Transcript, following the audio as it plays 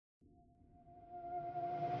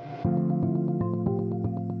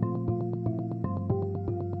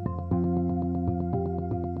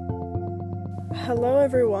Hello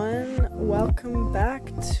everyone, welcome back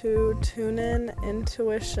to Tune In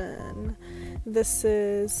Intuition. This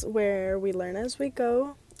is where we learn as we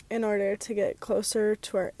go in order to get closer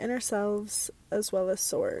to our inner selves as well as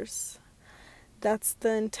source. That's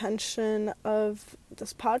the intention of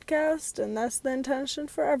this podcast, and that's the intention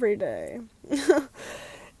for every day.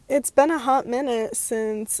 It's been a hot minute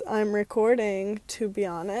since I'm recording, to be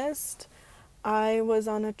honest. I was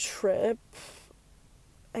on a trip,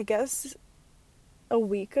 I guess a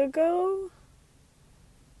week ago?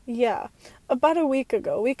 Yeah, about a week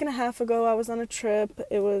and a half ago, I was on a trip.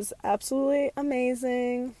 It was absolutely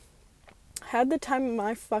amazing. Had the time of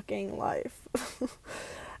my fucking life.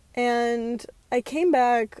 And I came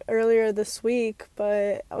back earlier this week,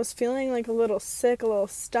 but I was feeling like a little sick, a little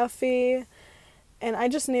stuffy, and I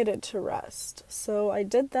just needed to rest. So I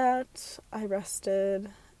did that, I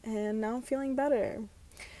rested, and now I'm feeling better.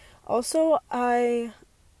 Also,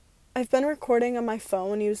 I've been recording on my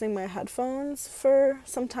phone using my headphones for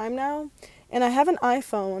some time now, and I have an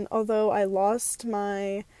iPhone, although I lost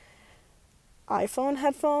my iPhone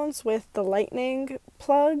headphones with the lightning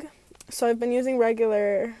plug, so I've been using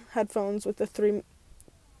regular headphones with the 3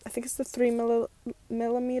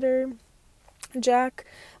 millimeter jack,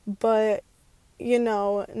 but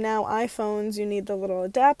now iPhones, you need the little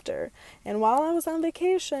adapter, and while I was on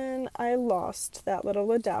vacation, I lost that little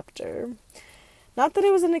adapter. Not that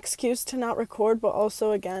it was an excuse to not record, but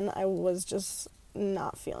also, again, I was just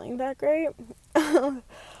not feeling that great.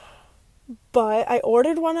 But I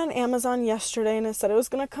ordered one on Amazon yesterday, and it said it was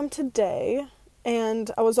going to come today.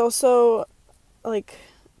 And I was also,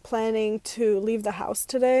 planning to leave the house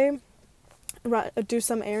today, do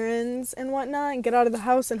some errands and whatnot, and get out of the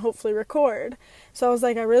house and hopefully record. So I was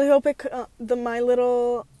like, I really hope my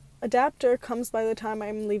little adapter comes by the time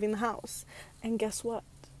I'm leaving the house. And guess what?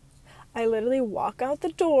 I literally walk out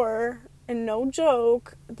the door, and no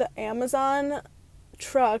joke, the Amazon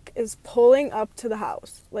truck is pulling up to the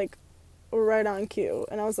house, right on cue.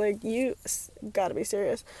 And I was like, you gotta be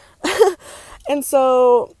serious. And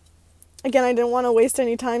so, again, I didn't want to waste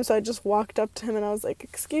any time, so I just walked up to him and I was like,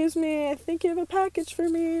 excuse me, I think you have a package for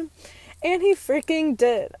me. And he freaking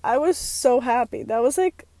did. I was so happy. That was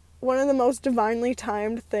one of the most divinely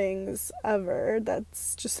timed things ever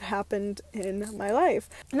that's just happened in my life.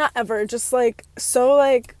 Not ever, just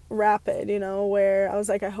so rapid, where I was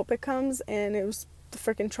like, I hope it comes, and it was, the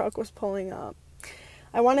freaking truck was pulling up.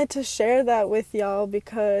 I wanted to share that with y'all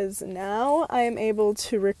because now I am able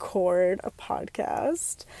to record a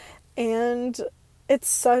podcast, and it's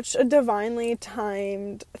such a divinely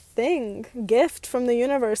timed gift from the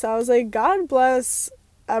universe. I was like, God bless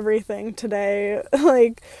everything today,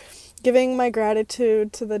 giving my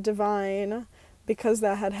gratitude to the divine because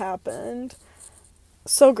that had happened.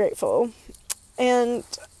 So grateful. And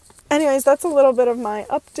anyways, that's a little bit of my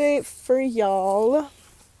update for y'all.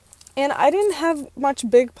 And I didn't have much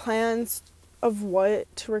big plans of what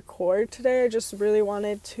to record today. I just really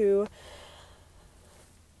wanted to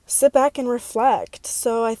sit back and reflect.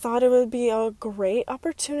 So I thought it would be a great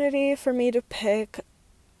opportunity for me to pick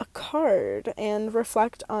a card and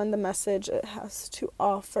reflect on the message it has to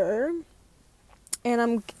offer.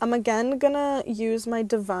 And I'm again gonna use my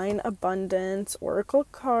Divine Abundance Oracle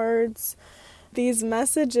cards. These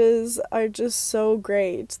messages are just so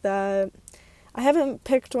great that I haven't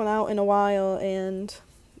picked one out in a while, and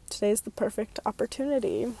today's the perfect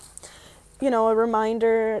opportunity. A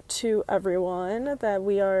reminder to everyone that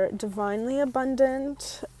we are divinely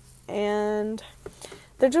abundant, and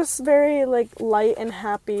they're just very, light and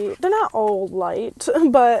happy. They're not all light,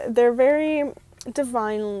 but they're very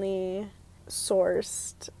divinely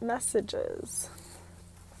sourced messages.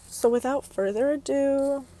 So without further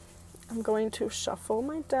ado, I'm going to shuffle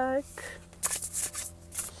my deck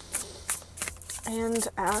and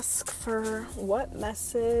ask for what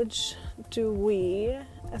message do we,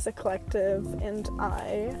 as a collective, and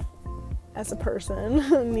I, as a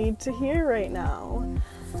person, need to hear right now.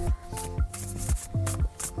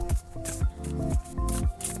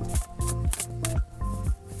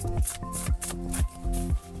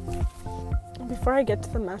 Before I get to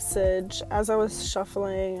the message, as I was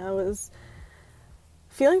shuffling, I was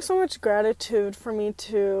feeling so much gratitude for me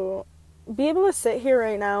to be able to sit here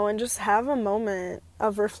right now and just have a moment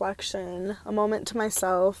of reflection, a moment to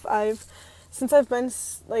myself. Since I've been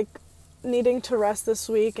needing to rest this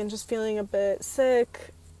week and just feeling a bit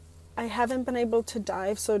sick, I haven't been able to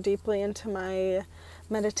dive so deeply into my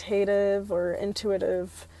meditative or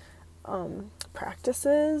intuitive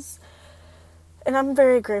practices. And I'm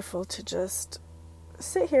very grateful to just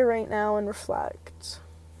sit here right now and reflect.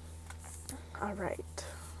 All right.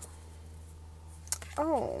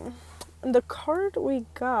 Oh, the card we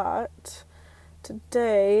got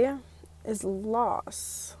today is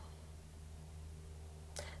loss.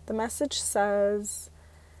 The message says,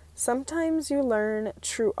 sometimes you learn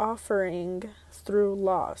true offering through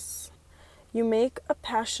loss. You make a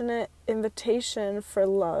passionate invitation for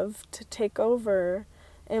love to take over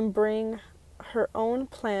and bring her own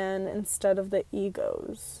plan instead of the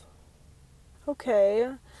ego's. Okay,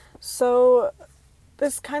 so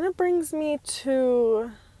this kind of brings me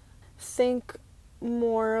to think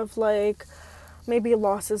more of like maybe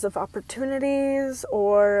losses of opportunities,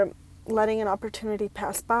 or letting an opportunity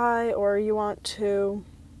pass by, or you want to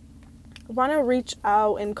reach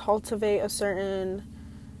out and cultivate a certain,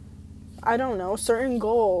 I don't know, certain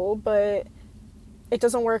goal, but it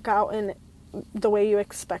doesn't work out in the way you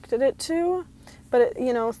expected it to. But,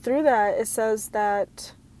 through that, it says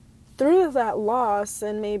that through that loss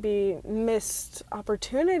and maybe missed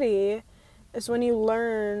opportunity is when you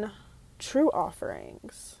learn true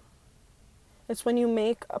offerings. It's when you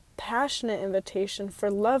make a passionate invitation for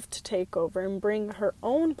love to take over and bring her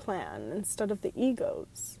own plan instead of the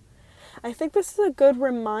ego's. I think this is a good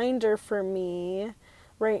reminder for me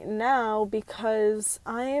right now, because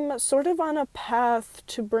I'm sort of on a path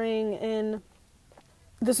to bring in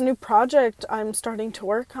this new project I'm starting to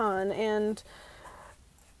work on, and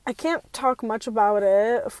I can't talk much about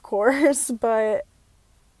it, of course, but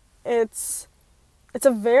it's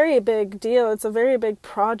a very big deal. It's a very big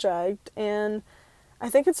project, and I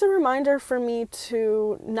think it's a reminder for me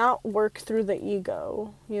to not work through the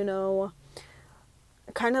ego,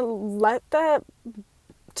 kind of let that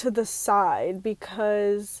to the side,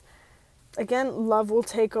 because again, love will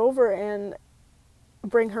take over and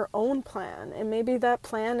bring her own plan, and maybe that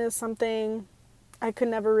plan is something I could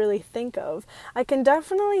never really think of. I can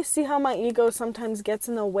definitely see how my ego sometimes gets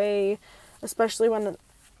in the way, especially when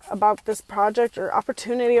about this project or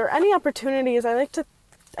opportunity or any opportunities.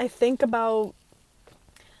 I think about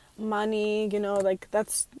money, like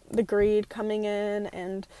that's the greed coming in,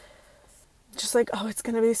 and just like, oh, it's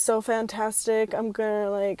gonna be so fantastic, I'm gonna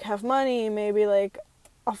like have money, maybe like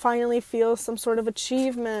I'll finally feel some sort of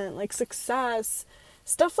achievement, like success,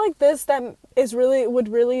 stuff like this that would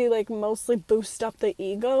really like mostly boost up the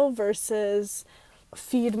ego versus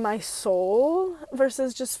feed my soul,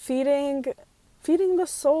 versus just feeding the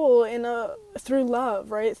soul through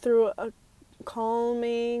love, right? Through a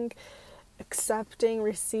calming, accepting,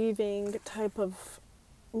 receiving type of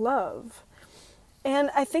love.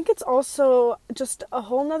 And I think it's also just a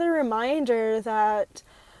whole nother reminder that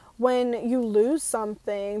when you lose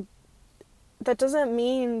something, that doesn't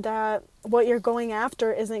mean that what you're going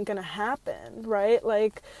after isn't going to happen, right?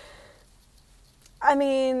 Like, I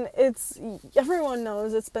mean, everyone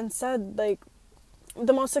knows, it's been said, like,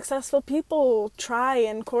 the most successful people try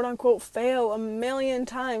and quote unquote fail a million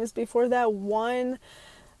times before that one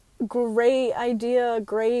great idea,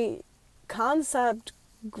 great concept,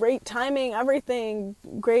 great timing, everything,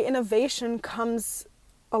 great innovation comes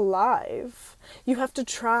alive. You have to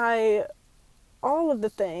try all of the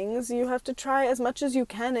things. You have to try as much as you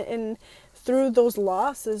can, and through those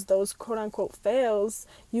losses, those quote-unquote fails,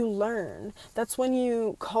 you learn. That's when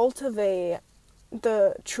you cultivate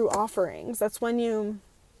the true offerings. That's when you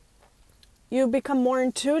become more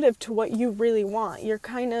intuitive to what you really want. You're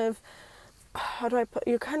kind of,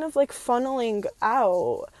 you're kind of like funneling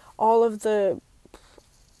out all of the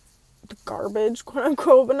garbage, quote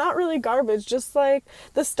unquote, but not really garbage, just like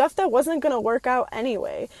the stuff that wasn't going to work out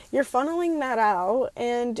anyway. You're funneling that out,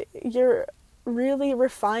 and you're really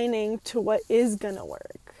refining to what is going to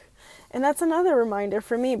work. And that's another reminder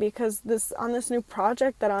for me, because this new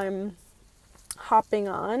project that I'm hopping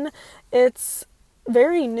on, it's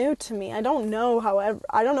very new to me. I don't know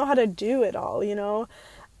how to do it all,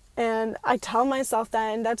 and I tell myself that,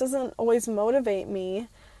 and that doesn't always motivate me.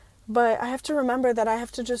 But I have to remember that I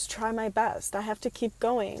have to just try my best. I have to keep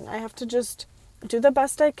going. I have to just do the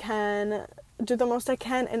best I can, do the most I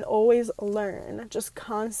can, and always learn. Just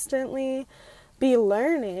constantly be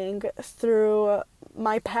learning through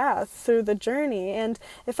my path, through the journey. And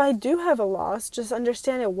if I do have a loss, just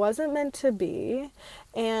understand it wasn't meant to be,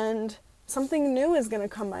 and something new is going to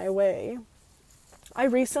come my way. I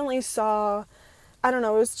recently saw, it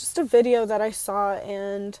was just a video that I saw,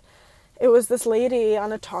 and it was this lady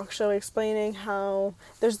on a talk show explaining how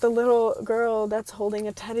there's the little girl that's holding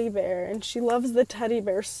a teddy bear, and she loves the teddy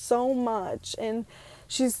bear so much, and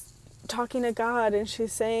she's talking to God, and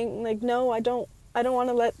she's saying, like, no, I don't want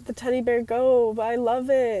to let the teddy bear go, but I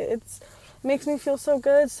love it. It makes me feel so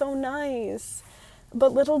good, so nice.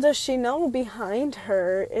 But little does she know, behind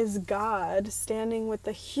her is God standing with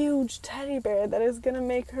the huge teddy bear that is going to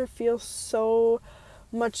make her feel so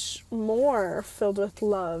much more filled with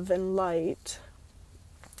love and light.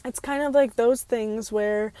 It's kind of like those things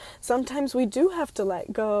where sometimes we do have to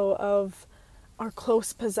let go of our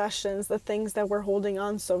close possessions, the things that we're holding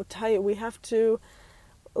on so tight. We have to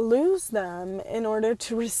lose them in order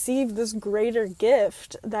to receive this greater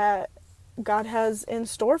gift that God has in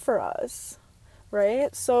store for us,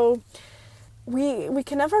 right? So we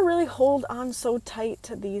can never really hold on so tight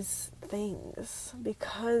to these things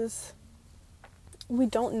because we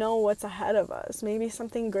don't know what's ahead of us. Maybe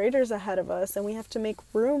something greater is ahead of us and we have to make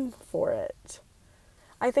room for it.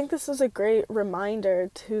 I think this is a great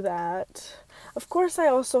reminder to that. Of course, I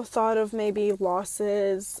also thought of maybe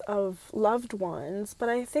losses of loved ones, but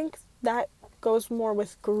I think that goes more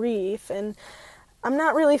with grief, and I'm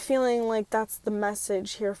not really feeling like that's the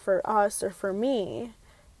message here for us or for me.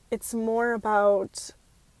 It's more about,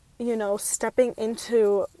 stepping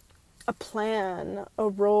into a plan, a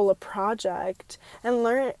role, a project, and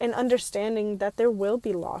understanding that there will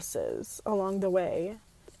be losses along the way.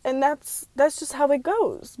 And that's just how it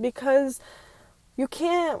goes, because you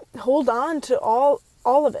can't hold on to all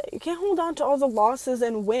of it. You can't hold on to all the losses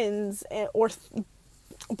and wins or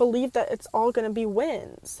believe that it's all going to be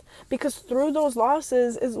wins, because through those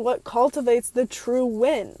losses is what cultivates the true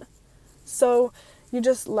win. So you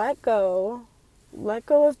just let go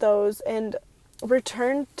of those and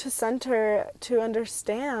return to center to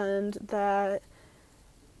understand that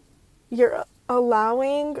you're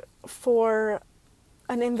allowing for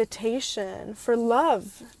an invitation for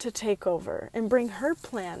love to take over and bring her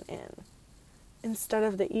plan in instead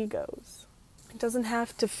of the egos. It doesn't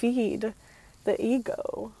have to feed the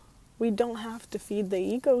ego. We don't have to feed the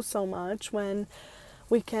ego so much when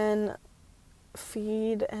we can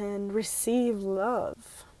feed and receive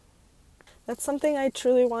love. That's something I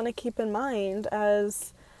truly want to keep in mind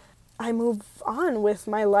as I move on with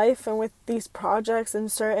my life and with these projects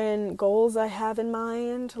and certain goals I have in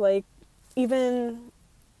mind. Like, even,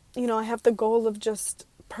 I have the goal of just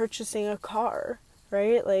purchasing a car,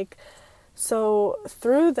 right? Like, so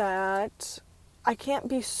through that, I can't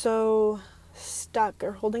be so stuck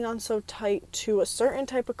or holding on so tight to a certain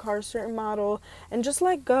type of car, a certain model, and just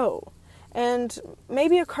let go. And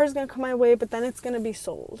maybe a car's going to come my way, but then it's going to be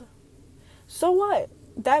sold. So what?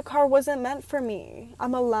 That car wasn't meant for me.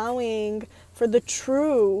 I'm allowing for the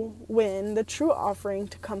true win, the true offering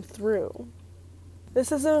to come through.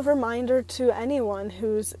 This is a reminder to anyone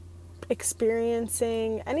who's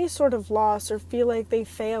experiencing any sort of loss or feel like they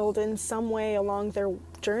failed in some way along their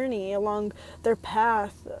journey, along their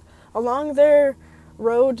path, along their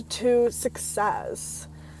road to success.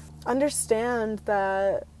 Understand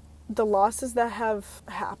that the losses that have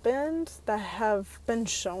happened, that have been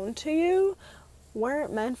shown to you,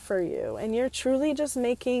 weren't meant for you. And you're truly just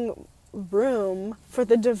making room for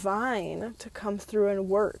the divine to come through and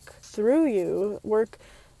work through you, work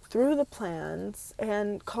through the plans,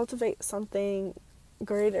 and cultivate something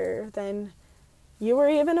greater than you were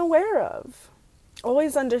even aware of.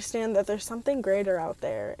 Always understand that there's something greater out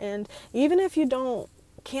there. And even if you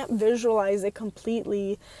can't visualize it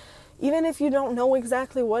completely, even if you don't know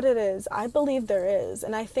exactly what it is, I believe there is.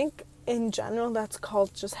 And I think in general that's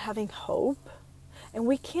called just having hope. And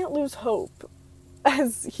we can't lose hope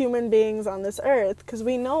as human beings on this earth, because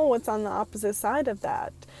we know what's on the opposite side of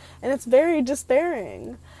that. And it's very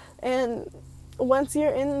despairing. And once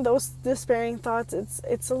you're in those despairing thoughts,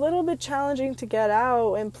 it's a little bit challenging to get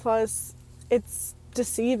out, and plus it's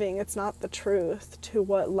deceiving. It's not the truth to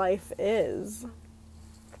what life is.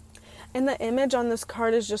 And the image on this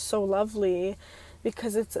card is just so lovely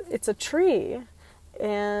because it's a tree,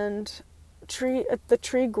 and the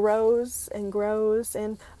tree grows and grows,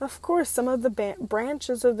 and of course some of the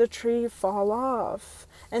branches of the tree fall off,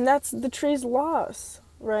 and that's the tree's loss,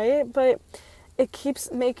 right? But it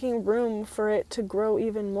keeps making room for it to grow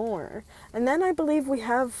even more. And then I believe we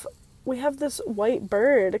have this white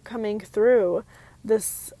bird coming through.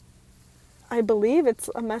 This, I believe it's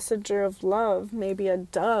a messenger of love, maybe a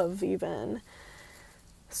dove even.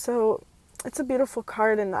 So it's a beautiful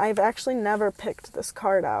card, and I've actually never picked this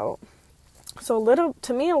card out. So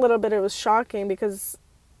to me a little bit it was shocking because,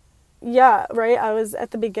 yeah, right,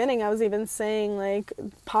 at the beginning I was even saying like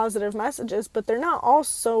positive messages, but they're not all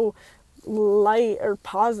so light or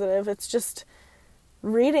positive. It's just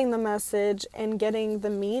reading the message and getting the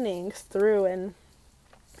meaning through, and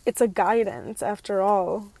it's a guidance after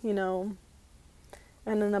all, and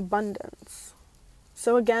an abundance.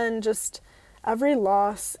 So again, just every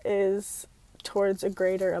loss is towards a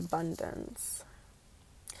greater abundance.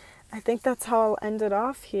 I think that's how I'll end it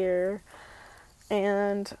off here.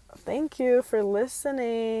 And thank you for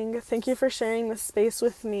listening. Thank you for sharing this space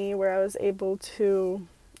with me where I was able to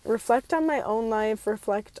reflect on my own life,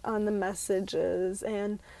 reflect on the messages,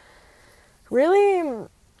 and really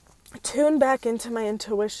tune back into my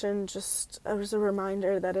intuition, just as a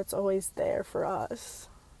reminder that it's always there for us.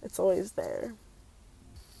 It's always there.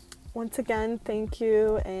 Once again, thank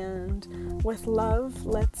you, and with love,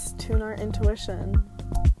 let's tune our intuition.